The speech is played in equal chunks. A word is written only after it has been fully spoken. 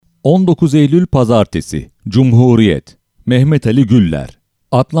19 Eylül Pazartesi, Cumhuriyet, Mehmet Ali Güller.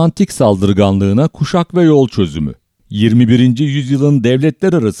 Atlantik saldırganlığına kuşak ve yol çözümü. 21. yüzyılın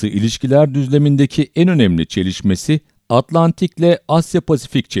devletler arası ilişkiler düzlemindeki en önemli çelişmesi Atlantik'le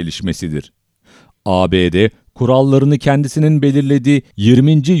Asya-Pasifik çelişmesidir. ABD, kurallarını kendisinin belirlediği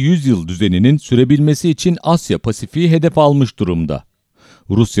 20. yüzyıl düzeninin sürebilmesi için Asya-Pasifik'i hedef almış durumda.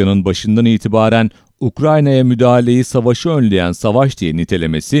 Rusya'nın başından itibaren Ukrayna'ya müdahaleyi savaşı önleyen savaş diye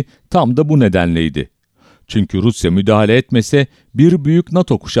nitelemesi tam da bu nedenleydi. Çünkü Rusya müdahale etmese bir büyük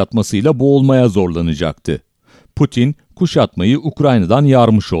NATO kuşatmasıyla boğulmaya zorlanacaktı. Putin kuşatmayı Ukrayna'dan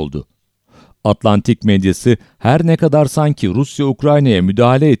yarmış oldu. Atlantik medyası her ne kadar sanki Rusya Ukrayna'ya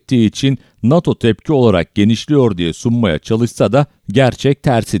müdahale ettiği için NATO tepki olarak genişliyor diye sunmaya çalışsa da gerçek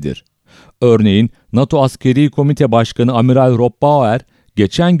tersidir. Örneğin NATO Askeri Komite Başkanı Amiral Rob Bauer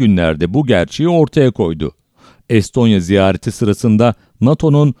geçen günlerde bu gerçeği ortaya koydu. Estonya ziyareti sırasında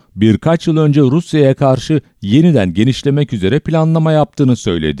NATO'nun birkaç yıl önce Rusya'ya karşı yeniden genişlemek üzere planlama yaptığını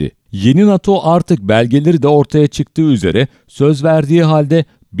söyledi. Yeni NATO artık belgeleri de ortaya çıktığı üzere söz verdiği halde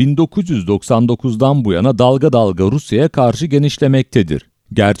 1999'dan bu yana dalga dalga Rusya'ya karşı genişlemektedir.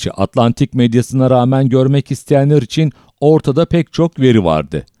 Gerçi Atlantik medyasına rağmen görmek isteyenler için ortada pek çok veri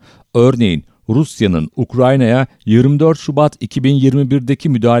vardı. Örneğin Rusya'nın Ukrayna'ya 24 Şubat 2021'deki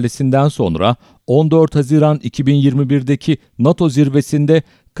müdahalesinden sonra 14 Haziran 2021'deki NATO zirvesinde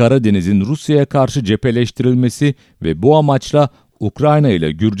Karadeniz'in Rusya'ya karşı cepheleştirilmesi ve bu amaçla Ukrayna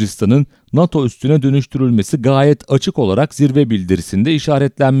ile Gürcistan'ın NATO üssüne dönüştürülmesi gayet açık olarak zirve bildirisinde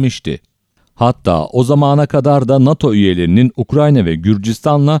işaretlenmişti. Hatta o zamana kadar da NATO üyelerinin Ukrayna ve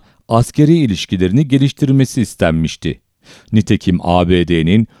Gürcistan'la askeri ilişkilerini geliştirmesi istenmişti. Nitekim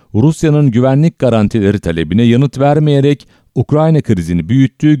ABD'nin Rusya'nın güvenlik garantileri talebine yanıt vermeyerek Ukrayna krizini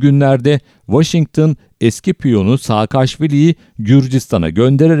büyüttüğü günlerde Washington eski piyonu Saakashvili'yi Gürcistan'a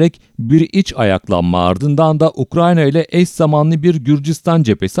göndererek bir iç ayaklanma ardından da Ukrayna ile eş zamanlı bir Gürcistan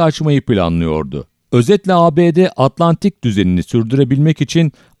cephesi açmayı planlıyordu. Özetle ABD Atlantik düzenini sürdürebilmek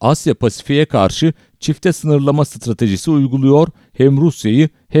için Asya-Pasifik'e karşı çifte sınırlama stratejisi uyguluyor, hem Rusya'yı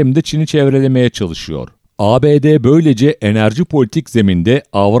hem de Çin'i çevrelemeye çalışıyor. ABD böylece enerji politik zeminde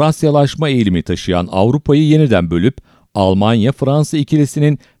Avrasyalaşma eğilimi taşıyan Avrupa'yı yeniden bölüp Almanya-Fransa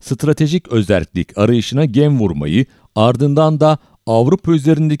ikilisinin stratejik özellik arayışına gem vurmayı, ardından da Avrupa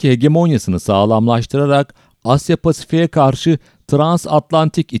üzerindeki hegemonyasını sağlamlaştırarak Asya-Pasifik'e karşı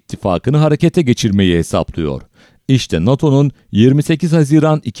Transatlantik ittifakını harekete geçirmeyi hesaplıyor. İşte NATO'nun 28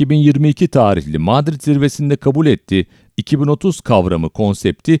 Haziran 2022 tarihli Madrid zirvesinde kabul ettiği 2030 kavramı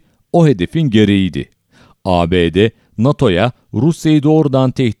konsepti o hedefin gereğiydi. ABD, NATO'ya Rusya'yı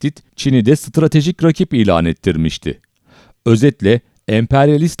doğrudan tehdit, Çin'i de stratejik rakip ilan ettirmişti. Özetle,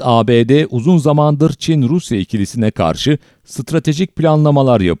 emperyalist ABD uzun zamandır Çin-Rusya ikilisine karşı stratejik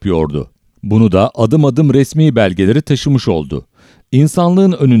planlamalar yapıyordu. Bunu da adım adım resmi belgeleri taşımış oldu.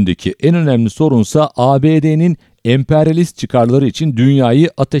 İnsanlığın önündeki en önemli sorunsa ABD'nin emperyalist çıkarları için dünyayı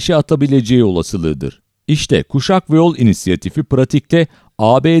ateşe atabileceği olasılığıdır. İşte Kuşak ve Yol inisiyatifi pratikte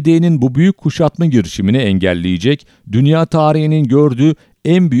ABD'nin bu büyük kuşatma girişimini engelleyecek, dünya tarihinin gördüğü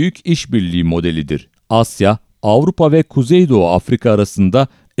en büyük işbirliği modelidir. Asya, Avrupa ve Kuzeydoğu Afrika arasında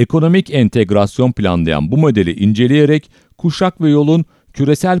ekonomik entegrasyon planlayan bu modeli inceleyerek Kuşak ve Yol'un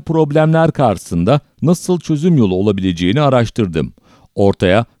küresel problemler karşısında nasıl çözüm yolu olabileceğini araştırdım.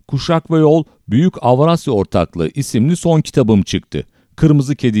 Ortaya Kuşak ve Yol Büyük Avrasya Ortaklığı isimli son kitabım çıktı.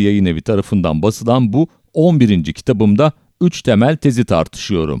 Kırmızı Kedi Yayınevi tarafından basılan bu 11. kitabımda 3 temel tezi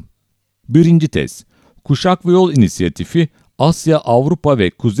tartışıyorum. 1. tez, Kuşak ve Yol inisiyatifi, Asya, Avrupa ve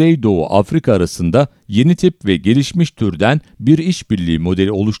Kuzeydoğu Afrika arasında yeni tip ve gelişmiş türden bir işbirliği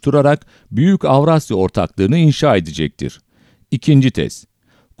modeli oluşturarak Büyük Avrasya Ortaklığını inşa edecektir. 2. tez,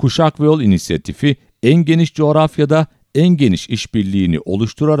 Kuşak ve Yol inisiyatifi, en geniş coğrafyada en geniş işbirliğini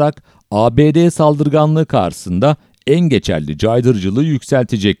oluşturarak ABD saldırganlığı karşısında en geçerli caydırıcılığı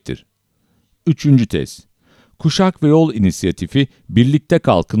yükseltecektir. 3. tez, Kuşak ve Yol inisiyatifi, birlikte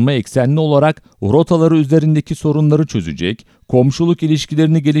kalkınma eksenli olarak rotaları üzerindeki sorunları çözecek, komşuluk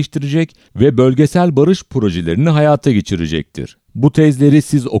ilişkilerini geliştirecek ve bölgesel barış projelerini hayata geçirecektir. Bu tezleri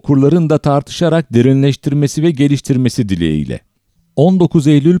siz okurların da tartışarak derinleştirmesi ve geliştirmesi dileğiyle. 19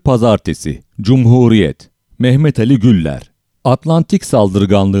 Eylül Pazartesi, Cumhuriyet, Mehmet Ali Güller. Atlantik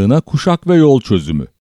saldırganlığına kuşak ve yol çözümü.